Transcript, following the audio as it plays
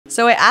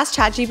So I asked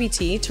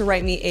ChatGPT to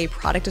write me a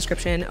product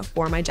description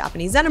for my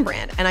Japanese denim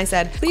brand. And I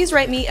said, please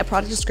write me a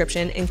product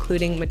description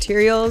including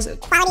materials,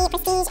 quality,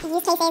 prestige,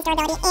 use cases,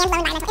 durability, and low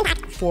environmental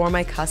impact for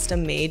my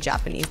custom-made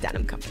Japanese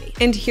denim company.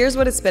 And here's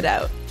what it spit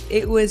out.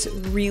 It was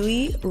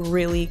really,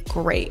 really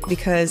great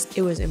because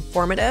it was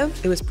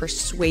informative, it was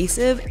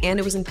persuasive, and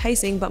it was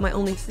enticing, but my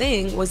only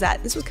thing was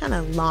that this was kind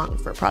of long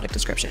for a product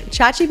description.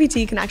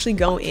 ChatGPT can actually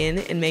go in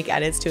and make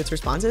edits to its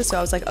responses, so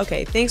I was like,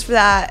 okay, thanks for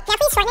that. Yeah,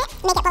 please shorten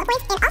it, make it bullet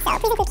points, and also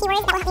please include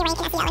keywords that will help you rank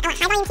in SEO. Like I want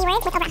high-volume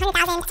keywords with over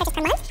 100,000 searches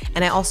per month.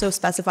 And I also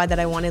specified that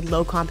I wanted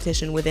low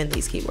competition within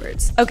these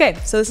keywords. Okay,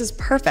 so this is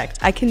perfect.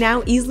 I can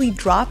now easily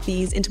drop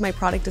these into my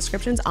product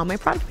descriptions on my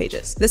product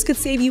pages. This could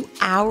save you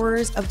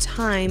hours of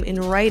time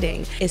in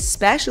writing,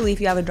 especially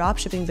if you have a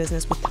dropshipping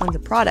business with tons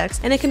of products,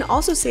 and it can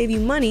also save you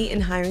money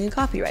in hiring a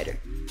copywriter.